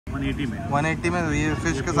180 में 180 में ये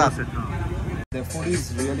फिश के साथ. The food is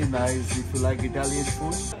really nice. If you like Italian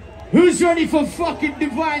food. Who's ready for fucking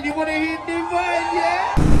divine? You wanna hit divine,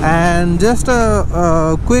 yeah? And just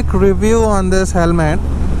a quick review on this helmet.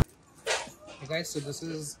 Hey guys, so this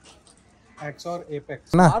is Axor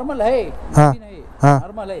Apex. Normal है, हाँ, नहीं, हाँ,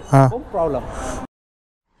 normal है, हाँ. no problem.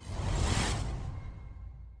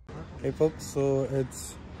 Hey folks, so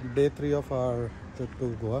it's day 3 of our trip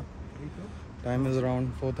to Goa. Time is around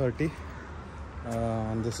 4:30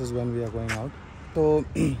 and this is when we are going out. So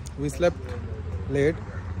we slept late,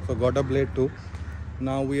 so got up late too.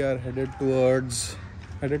 Now we are headed towards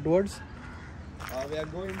We are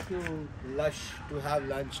going to Lush to have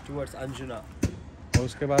lunch towards Anjuna.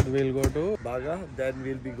 उसके बाद we'll go to Baga. Then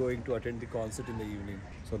we'll be going to attend the concert in the evening.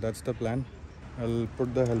 So that's the plan. I'll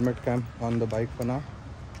put the helmet cam on the bike for now.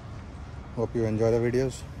 Hope you enjoy the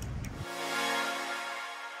videos.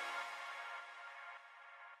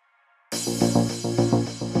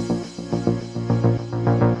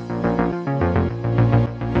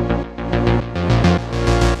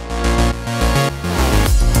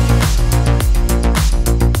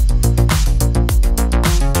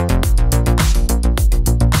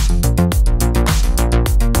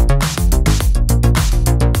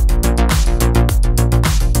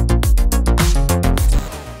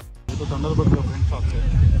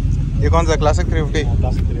 ये कौन सा classic 350?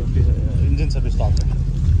 Classic 350 engine service stock है.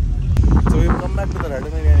 So we'll come back to the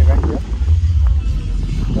Radamarian event here,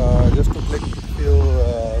 just to click few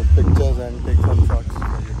pictures and take some shots for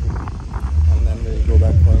YouTube, and then we'll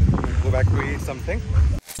go back to eat something.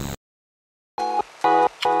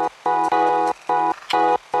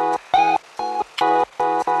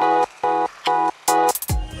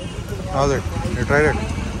 How's it? You tried it?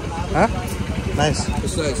 Huh? Nice.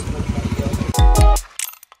 It's nice.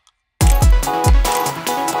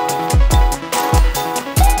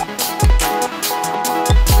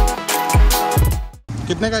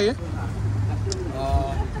 कितने का ये?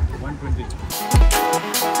 120.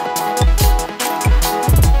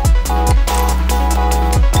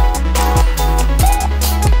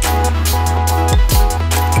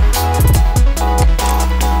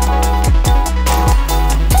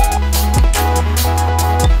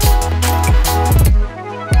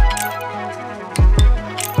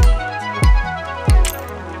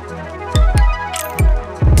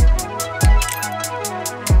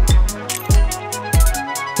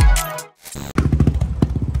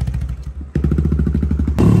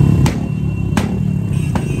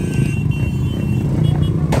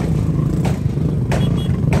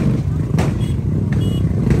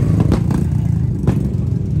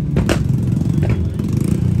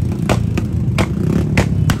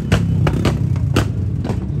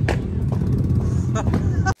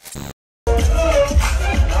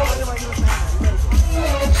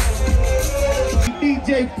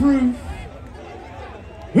 Proof.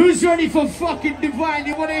 Who's ready for fucking divine?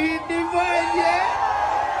 You wanna hit divine, yeah?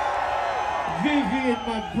 Vivian,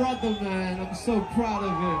 my brother, man, I'm so proud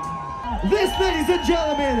of him. This, ladies and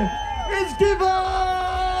gentlemen, is divine.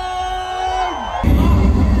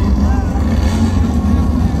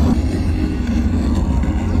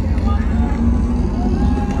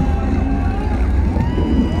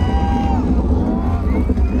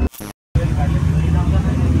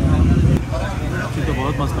 तो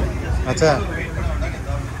बहुत मस्त है. अच्छा.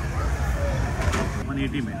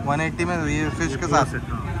 180 में 180 में ये फिश के साथ.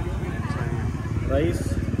 राइस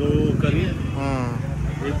 2 करी,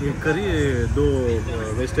 एक करी, 2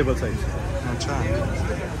 वेजिटेबल साइज. अच्छा.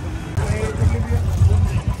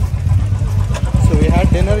 So we had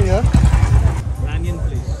dinner here.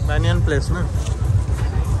 Banyan place, na?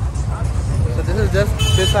 So this is just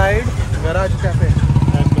beside Garage Cafe.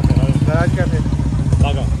 Garage Cafe.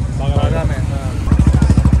 बागा में.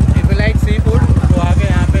 If you like seafood, तो आके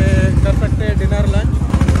यहाँ पे कर सकते हैं dinner lunch.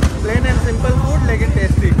 Plain and simple food, लेकिन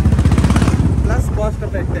tasty. Plus cost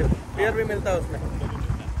effective. Beer भी मिलता है उसमें.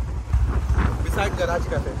 Beside Garage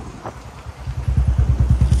Cafe.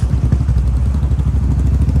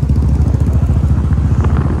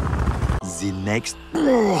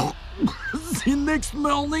 The next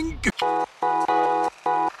morning.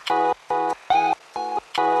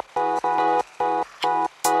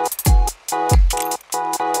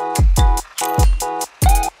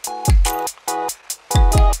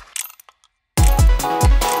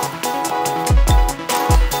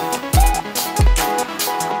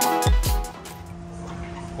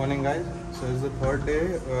 Morning guys, so it's the third day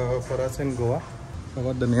for us in Goa.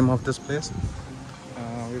 Forgot the name of this place.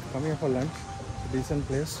 We've come here for lunch. It's a decent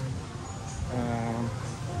place.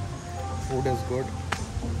 Food is good.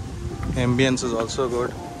 Ambience is also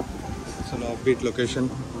good. It's an offbeat location.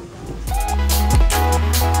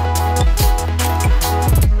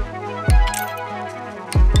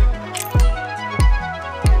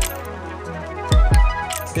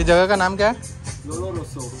 ये जगह का नाम क्या है? Lolo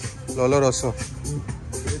Rosso. लोलो Roseau.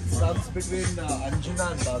 It runs between Anjuna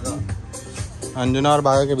and Baga. Anjuna और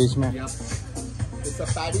बागा के बीच में। Yep. It's a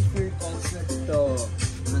paddy field concept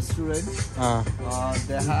restaurant. हाँ।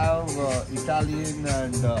 They have Italian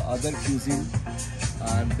and other cuisine,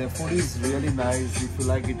 and their food is really nice. If you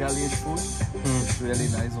like Italian food, it's really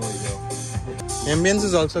nice over here. Ambience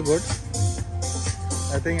is also good.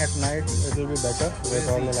 I think at night it will be better with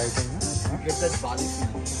all the lighting. You get that Bali feel.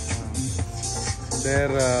 Their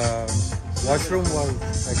washroom was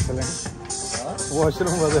excellent.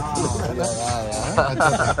 Washroom was excellent.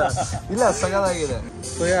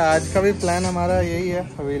 So yeah, आज का भी plan हमारा यही है.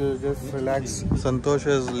 We'll just relax. Santosh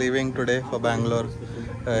is leaving today for Bangalore.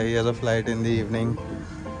 He has a flight in the evening.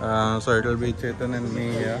 So it will be Chetan and me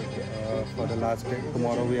here for the last day.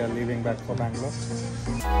 Tomorrow we are leaving back for Bangalore.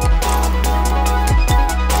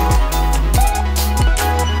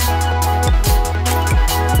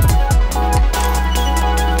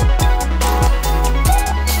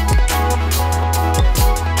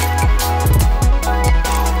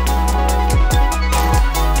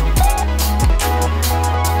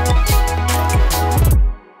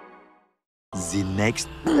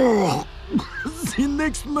 The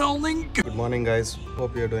next morning. Good morning guys,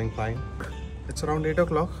 hope you are doing fine. It's around 8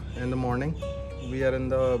 o'clock in the morning. We are in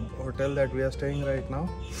the hotel that we are staying right now.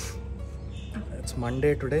 It's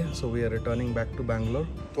Monday today, so we are returning back to Bangalore.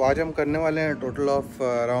 तो आज हम करने वाले हैं total of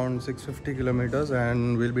around 650 kilometers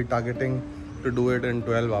and we'll be targeting to do it in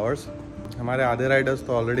 12 hours. हमारे आधे riders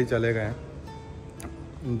तो already चले गए हैं.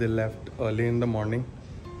 They left early in the morning.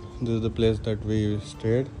 This is the place that we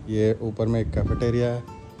stayed. ये ऊपर में एक cafeteria है.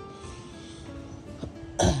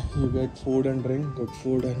 You get food and drink, good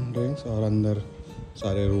food and drinks. और अंदर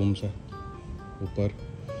सारे rooms हैं ऊपर.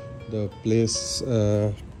 The place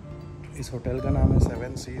इस होटल का नाम है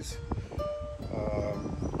 7 Seas.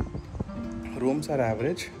 Rooms are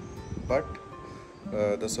average, but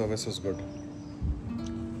the service is good.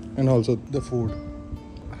 And also the food.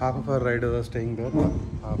 Half of our riders are staying there,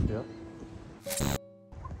 half here.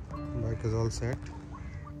 Bike is all set.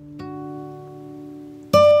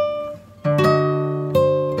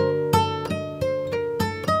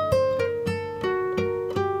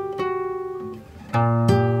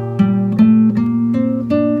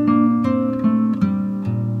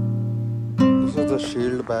 This is the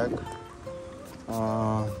shield bag.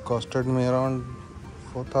 Costed me around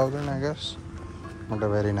 4,000, I guess. But a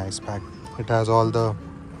very nice bag. It has all the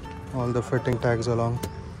fitting tags along.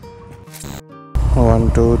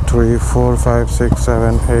 1 2 3 4 5 6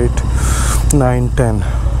 7 8 9 10.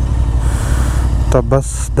 तब बस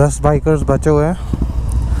 10 bikers बचे हुए हैं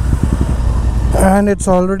and it's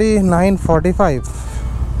already 9:45.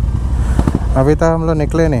 अभी तक हम लोग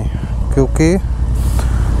निकले नहीं क्योंकि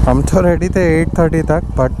हम तो रेडी थे 8:30 तक,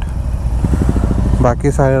 बट बाकी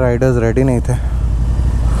सारे राइडर्स रेडी नहीं थे,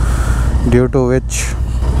 due to which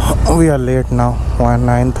we are late now.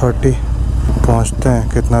 9:30 पहुँचते हैं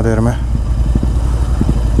कितना देर में,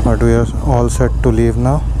 but we are all set to leave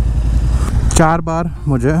now. 4 बार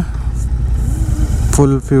मुझे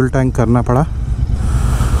फुल फ्यूल टैंक करना पड़ा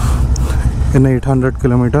इन 800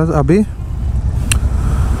 किलोमीटर्स. अभी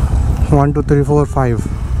 1 2 3 4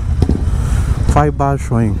 5 बार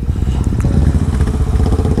showing.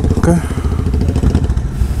 Okay,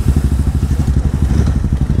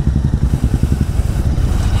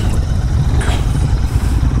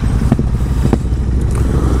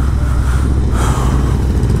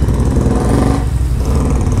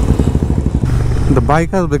 the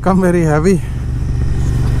bike has become very heavy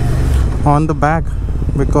on the back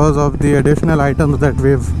because of the additional items that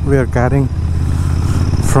we are carrying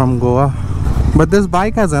from Goa, but this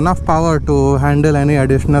bike has enough power to handle any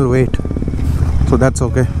additional weight, so that's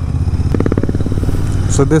okay.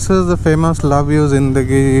 So this is the famous Love You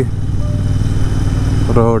Zindagi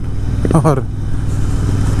road, or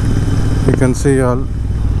you can see all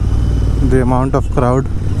the amount of crowd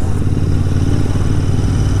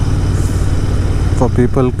for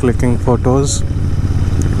people clicking photos,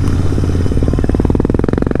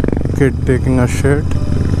 kid taking a shit.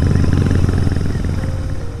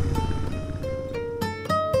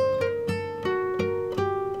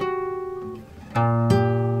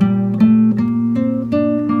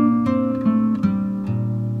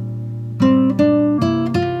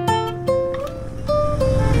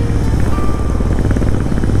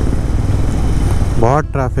 बहुत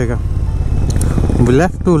traffic है. We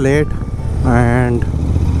left too late and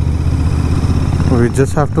we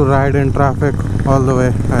just have to ride in traffic all the way,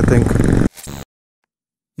 I think.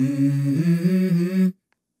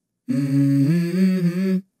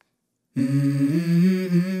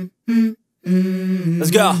 Let's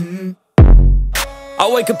Let's go.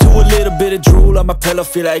 I wake up to a little bit of drool on my pillow,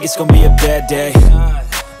 feel like it's gonna be a bad day.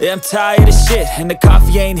 Yeah, I'm tired of shit, and the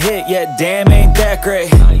coffee ain't hit yet, damn, ain't that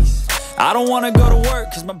great. I don't wanna go to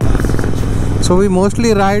work, cause my boss... So we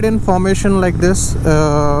mostly ride in formation like this,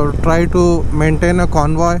 try to maintain a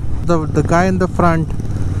convoy. The guy in the front,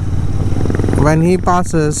 when he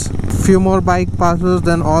passes, few more bike passes,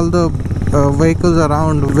 then all the vehicles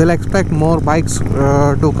around will expect more bikes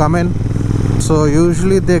to come in. So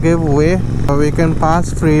usually they give way, we can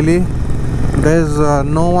pass freely. There's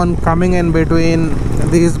no one coming in between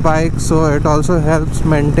these bikes, so it also helps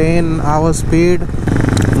maintain our speed.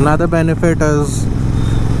 Another benefit is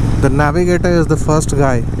the navigator is the first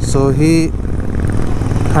guy, so he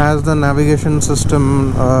has the navigation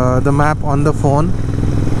system, the map on the phone.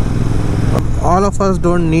 All of us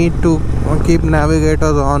don't need to keep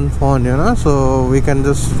navigators on phone, you know, so we can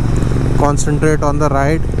just concentrate on the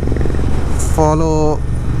ride, follow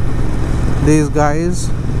these guys,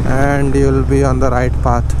 and you'll be on the right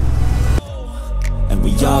path. And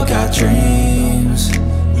we all got dreams,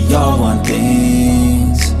 we all want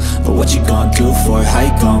things, but what you gonna do for it? How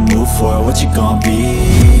you gonna move for it? What you gonna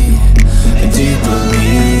be? And do you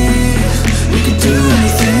believe we can do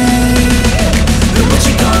anything? But what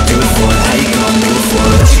you gonna do for it? How you gonna move for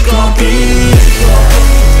it? What you gonna be?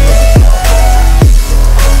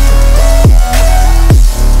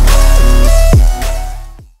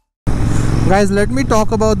 Guys, let me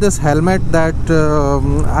talk about this helmet that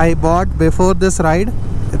I bought before this ride.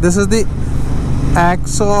 This is the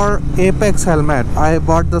Axor Apex helmet. I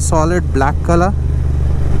bought the solid black color,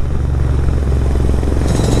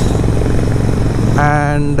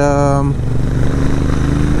 and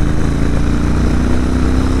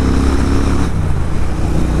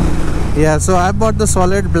yeah, so I bought the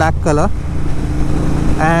solid black color.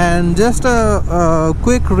 And just a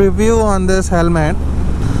quick review on this helmet.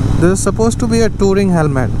 This is supposed to be a touring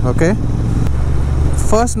helmet, okay?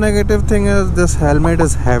 First negative thing is this helmet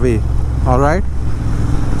is heavy, alright?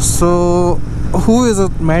 So who is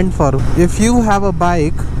it meant for? If you have a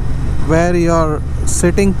bike where your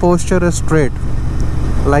sitting posture is straight,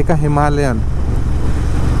 like a Himalayan,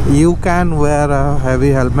 you can wear a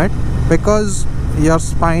heavy helmet because your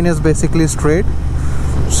spine is basically straight,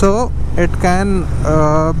 so it can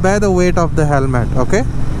bear the weight of the helmet, okay?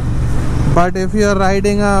 But if you are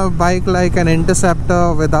riding a bike like an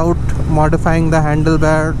Interceptor without modifying the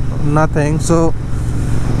handlebar, nothing, so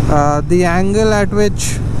the angle at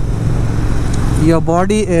which your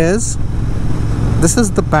body is, this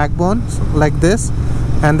is the backbone like this,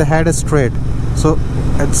 and the head is straight, so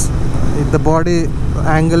it's the body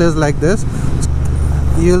angle is like this.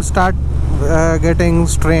 You'll start getting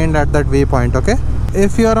strained at that waypoint, okay?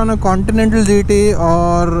 If you are on a Continental GT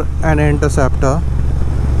or an Interceptor,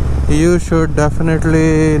 you should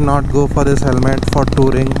definitely not go for this helmet for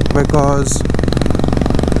touring, because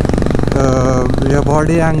your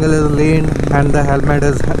body angle is lean and the helmet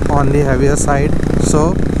is on the heavier side,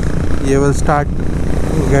 so you will start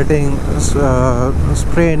getting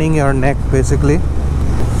spraining your neck basically.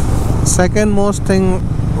 Second most thing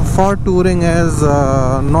for touring is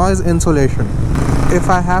noise insulation. If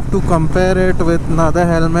I have to compare it with another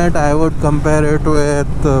helmet, I would compare it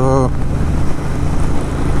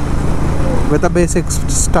with a basic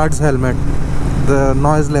studs helmet. The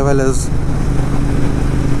noise level is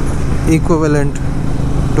equivalent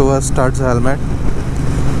to a studs helmet,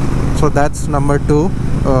 so that's number two.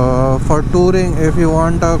 For touring, if you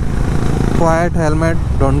want a quiet helmet,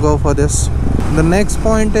 don't go for this. The next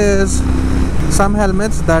point is some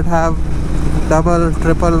helmets that have double,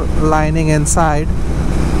 triple lining inside,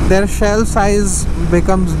 their shell size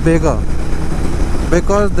becomes bigger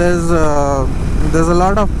because there's a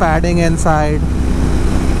lot of padding inside.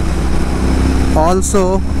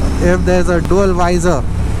 Also, if there's a dual visor,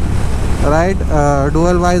 right,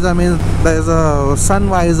 dual visor means there's a sun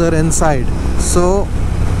visor inside, so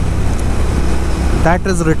that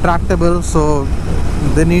is retractable, so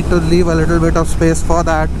they need to leave a little bit of space for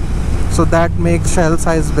that, so that makes shell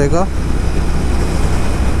size bigger.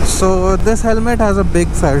 So this helmet has a big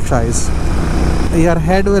felt size. Your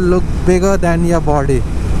head will look bigger than your body,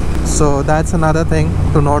 so that's another thing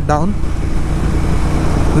to note down.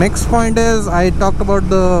 Next point is, I talked about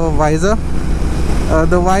the visor.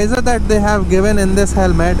 The visor that they have given in this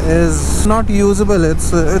helmet is not usable.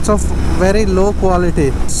 It's of very low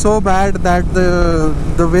quality, so bad that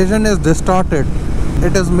the vision is distorted.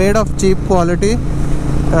 It is made of cheap quality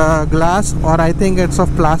glass, or I think it's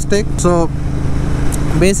of plastic, so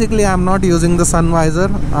Basically, I'm not using the sun visor.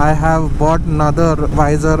 I have bought another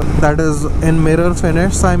visor that is in mirror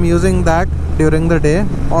finish, so I'm using that during the day,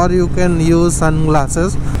 or you can use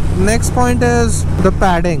sunglasses. Next point is the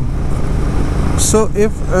padding. So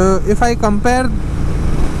if I compare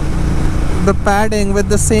the padding with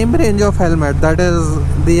the same range of helmet, that is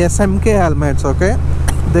the SMK helmets, okay,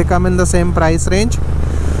 they come in the same price range.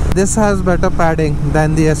 This has better padding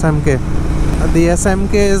than the SMK. The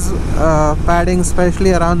SMK's padding,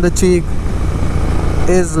 especially around the cheek,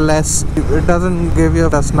 is less. It doesn't give you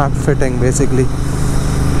a snug fitting basically.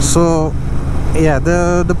 So yeah,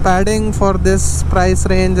 the padding for this price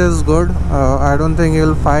range is good. I don't think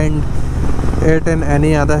you'll find it in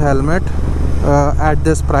any other helmet at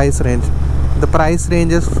this price range. The price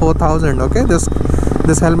range is 4,000. Okay,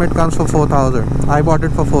 this helmet comes for 4,000. I bought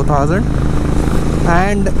it for 4,000,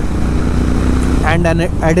 and an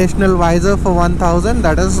additional visor for 1,000.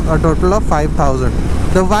 That is a total of 5,000.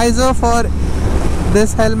 The visor for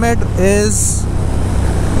this helmet is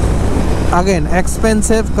again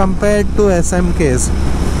expensive compared to SMKs.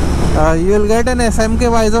 You'll get an SMK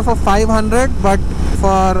visor for 500, but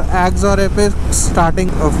for Axor Apex starting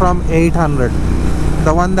from 800.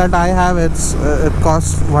 The one that I have, it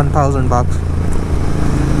costs 1,000 bucks.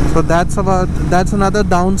 So that's another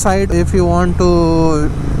downside if you want to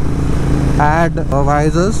add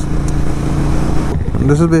visors.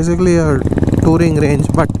 This is basically a touring range,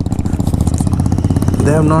 but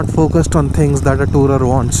they have not focused on things that a tourer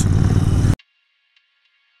wants.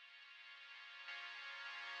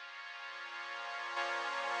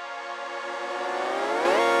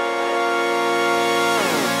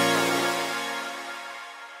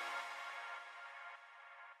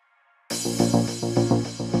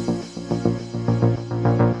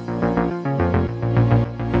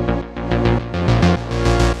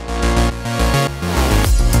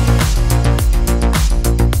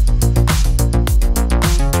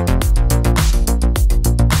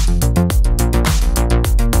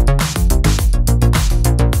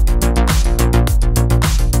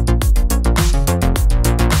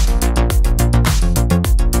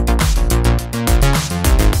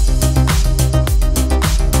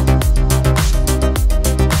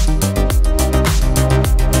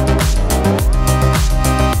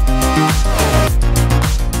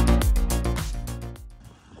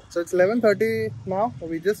 So it's 11:30 now.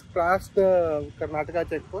 We just crossed the Karnataka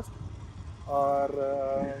checkpost, or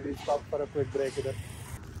we stopped for a quick break here.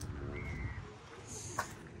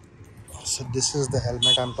 So this is the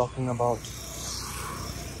helmet I'm talking about.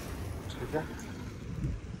 Okay.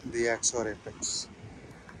 The Axor Apex.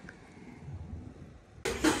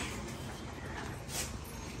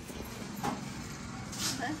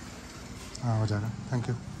 हो जाएगा. Thank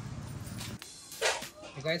you.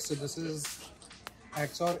 Hey guys, so this is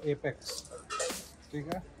Axor Apex.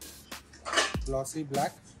 Okay, glossy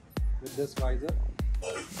black with this visor,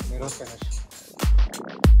 mirror finish.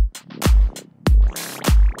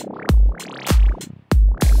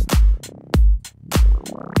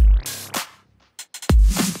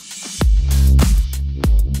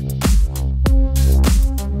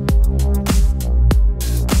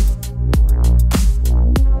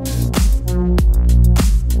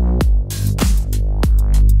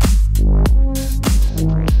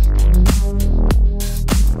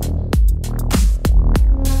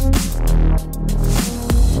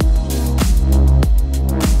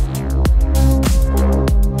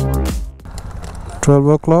 12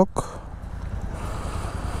 o'clock.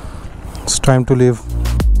 It's time to leave.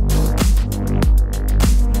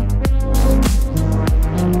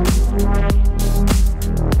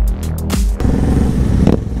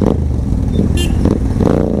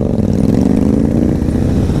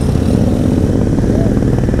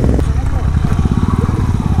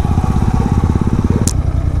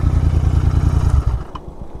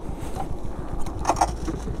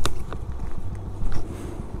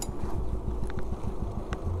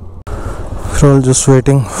 We're all just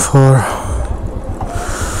waiting for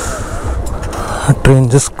a train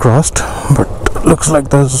just crossed, but looks like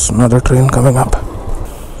there's another train coming up.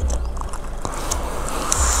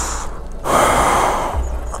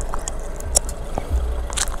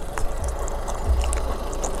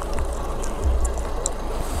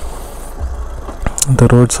 The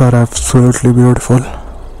roads are absolutely beautiful,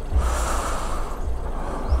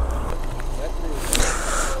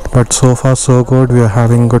 but so far so good. We are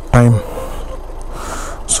having good time.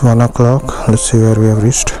 It's 1 o'clock. Let's see where we have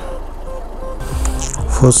reached.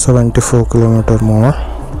 474 kilometer more.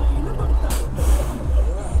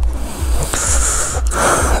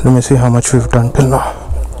 Let me see how much we've done till now.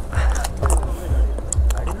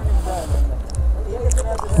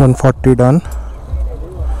 140 done.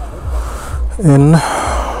 in.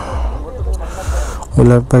 We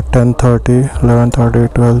left by 10:30, 11:30,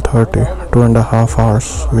 12:30. 2.5 hours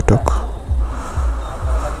we took.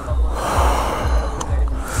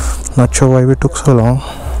 Not sure why we took so long.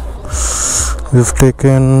 We've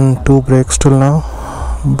taken 2 breaks till now,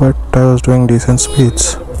 but I was doing decent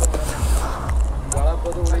speeds,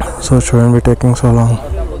 so it shouldn't be taking so long.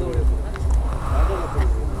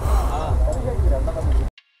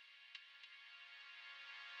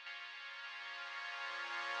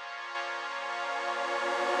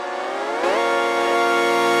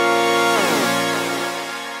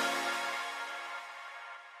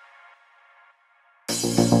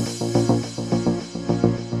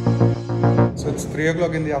 So it's 3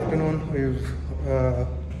 o'clock in the afternoon. We've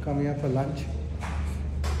come here for lunch.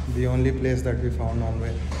 The only place that we found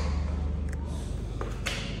non-veg.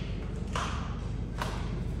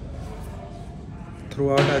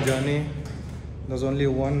 Throughout our journey, there's only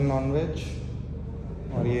one non-veg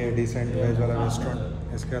और ये decent veg वाला restaurant.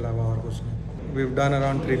 इसके अलावा और कुछ नहीं. We've done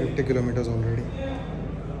around 350 kilometers already.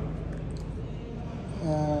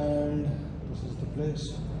 And this is the place.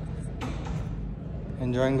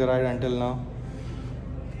 Enjoying the ride until now.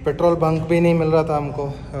 Petrol bunk भी नहीं मिल रहा था हमको.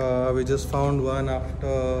 We just found one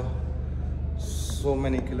after so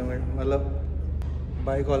many kilometers. मतलब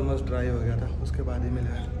बाइक ऑलमोस्ट ड्राई हो गया था, उसके बाद ही मिला.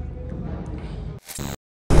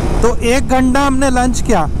 तो 1 घंटा हमने लंच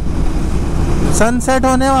किया. सनसेट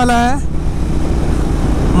होने वाला है.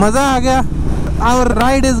 मज़ा आ गया. Our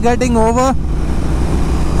ride is getting over.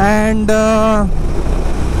 And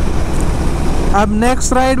अब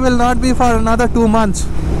next ride will not be for another 2 months.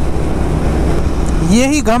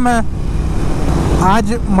 यही गम है.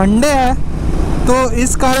 आज मंडे है तो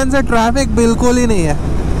इस कारण से ट्रैफिक बिल्कुल ही नहीं है,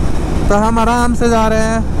 तो हम आराम से जा रहे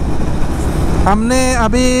हैं. हमने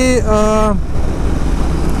अभी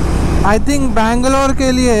आई थिंक बैंगलोर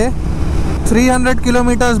के लिए 300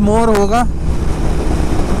 किलोमीटर्स मोर होगा.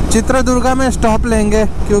 चित्रदुर्गा में स्टॉप लेंगे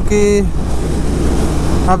क्योंकि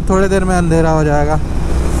अब थोड़ी देर में अंधेरा हो जाएगा.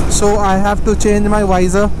 सो I have to change my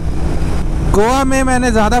visor. Goa में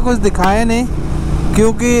मैंने ज़्यादा कुछ दिखाया नहीं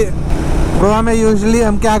क्योंकि गोवा में यूजुअली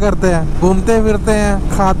हम क्या करते हैं, घूमते फिरते हैं,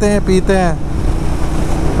 खाते हैं, पीते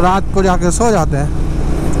हैं, रात को जाके सो जाते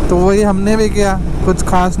हैं. तो वही हमने भी किया. कुछ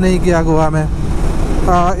खास नहीं किया गोवा में.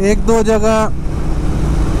 1-2 जगह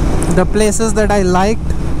the places that I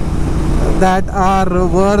liked that are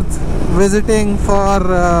worth visiting for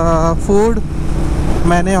food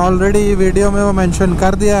मैंने ऑलरेडी वीडियो में वो मेंशन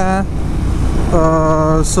कर दिया है.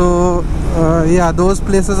 सो yeah, those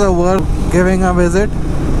places are worth giving a visit.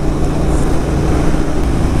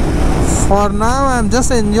 For now I'm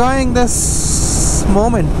just enjoying this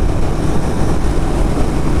moment.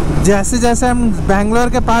 जैसे जैसे हम बैंगलोर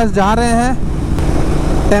के पास जा रहे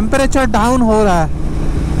हैं टेम्परेचर डाउन हो रहा है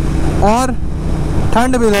और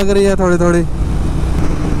ठंड भी लग रही है थोड़ी थोड़ी.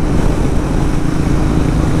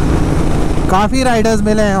 काफ़ी राइडर्स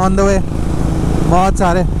मिले हैं ऑन द वे, बहुत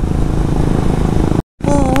सारे.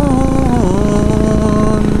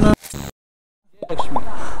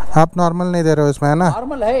 आप नॉर्मल नहीं दे रहे हो इसमें, है ना?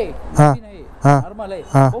 नॉर्मल है. हाँ हाँ नॉर्मल है.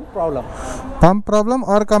 हाँ. पंप प्रॉब्लम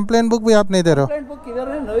और कंप्लेन बुक भी आप नहीं दे रहे हो. कंप्लेंट बुक किधर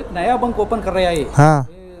है? एक नया बंक ओपन कर रहा है. हाँ,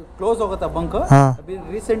 क्लोज हो गया था बंक. हाँ, अभी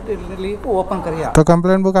रिसेंटली ओपन कर. तो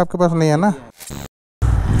कंप्लेन बुक आपके पास नहीं है ना?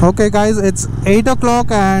 Okay guys, it's 8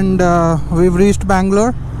 o'clock and we've reached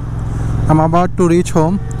Bangalore. I'm about to reach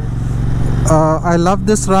home. I love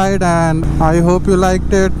this ride and I hope you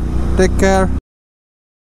liked it. Take care.